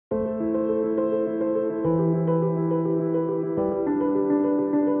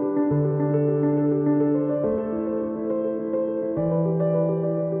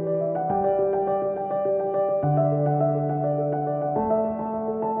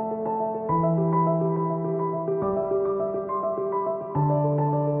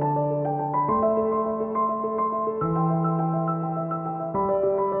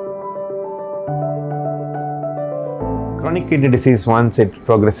Chronic kidney disease, once it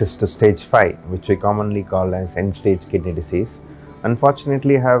progresses to stage 5, which we commonly call as end-stage kidney disease,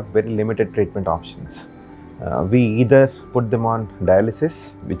 unfortunately have very limited treatment options. We either put them on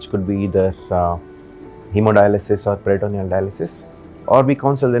dialysis, which could be either hemodialysis or peritoneal dialysis, or we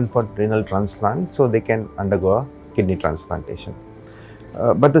counsel them for renal transplant so they can undergo a kidney transplantation.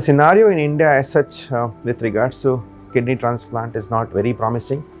 But the scenario in India as such with regards to kidney transplant is not very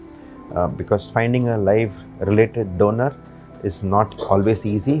promising because finding a live related donor is not always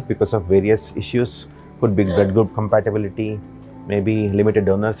easy because of various issues. Could be blood group compatibility, maybe limited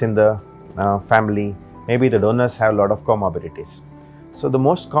donors in the family, maybe the donors have a lot of comorbidities. So the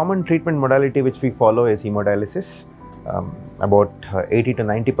most common treatment modality which we follow is hemodialysis. About 80 to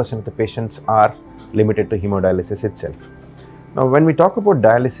 90% of the patients are limited to hemodialysis itself. Now when we talk about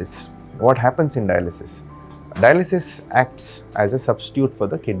dialysis, what happens in dialysis? Dialysis acts as a substitute for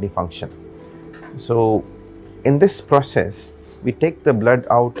the kidney function. So in this process, we take the blood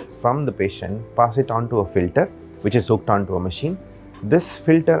out from the patient, pass it onto a filter which is hooked onto a machine. This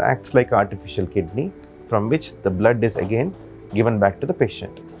filter acts like an artificial kidney from which the blood is again given back to the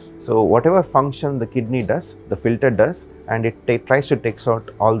patient. So whatever function the kidney does, the filter does, and it tries to take out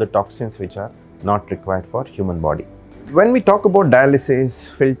all the toxins which are not required for human body. When we talk about dialysis,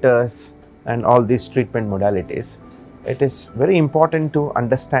 filters and all these treatment modalities, it is very important to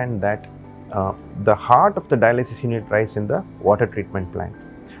understand that the heart of the dialysis unit lies in the water treatment plant.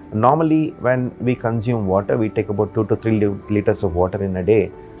 Normally when we consume water, we take about 2 to 3 liters of water in a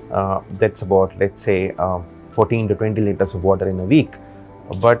day. That's about, let's say, 14 to 20 liters of water in a week.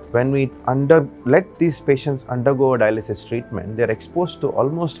 But when we let these patients undergo a dialysis treatment, they are exposed to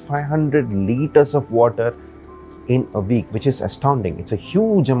almost 500 liters of water in a week, which is astounding. It's a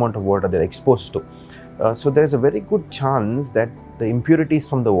huge amount of water they're exposed to. So there is a very good chance that the impurities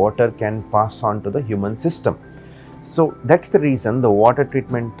from the water can pass on to the human system. So that's the reason the water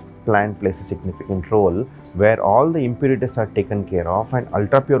treatment plant plays a significant role, where all the impurities are taken care of and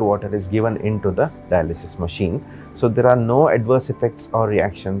ultra pure water is given into the dialysis machine. So there are no adverse effects or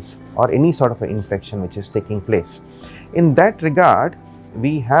reactions or any sort of an infection which is taking place. In that regard,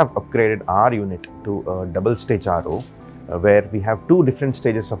 we have upgraded our unit to a double stage RO, where we have 2 different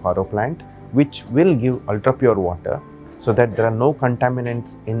stages of RO plant which will give ultra pure water, so that there are no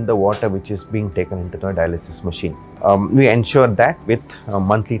contaminants in the water which is being taken into the dialysis machine. We ensure that with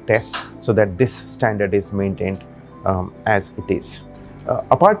monthly tests so that this standard is maintained as it is.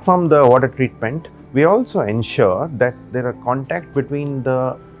 Apart from the water treatment, we also ensure that there are contact between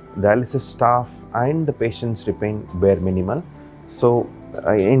the dialysis staff and the patients remain bare minimal. So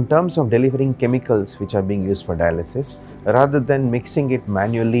in terms of delivering chemicals which are being used for dialysis, rather than mixing it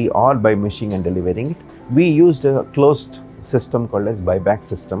manually or by machine and delivering it, we used a closed system called as buyback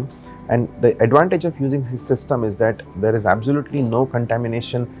system. And the advantage of using this system is that there is absolutely no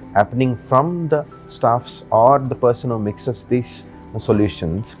contamination happening from the staffs or the person who mixes these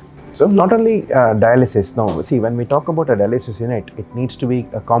solutions. So not only dialysis, now see, when we talk about a dialysis unit, it needs to be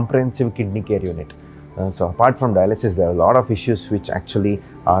a comprehensive kidney care unit. So apart from dialysis, there are a lot of issues which actually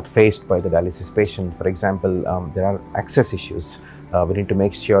are faced by the dialysis patient. For example, there are access issues. We need to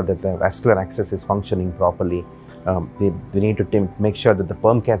make sure that the vascular access is functioning properly. We need to make sure that the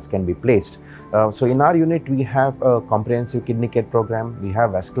perm cats can be placed. So in our unit, we have a comprehensive kidney care program. We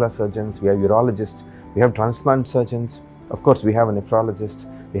have vascular surgeons, we have urologists, we have transplant surgeons. Of course, we have a nephrologist,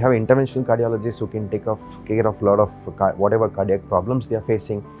 we have interventional cardiologists who can take care of a lot of whatever cardiac problems they are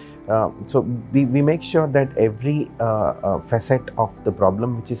facing. So we make sure that every facet of the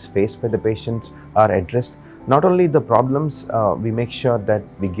problem which is faced by the patients are addressed. Not only the problems, we make sure that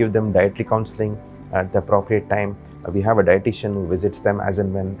we give them dietary counseling at the appropriate time. We have a dietitian who visits them as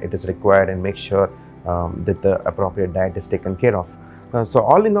and when it is required and make sure that the appropriate diet is taken care of. So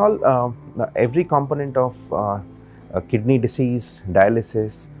all in all, every component of kidney disease,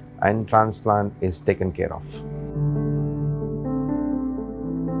 dialysis and transplant is taken care of.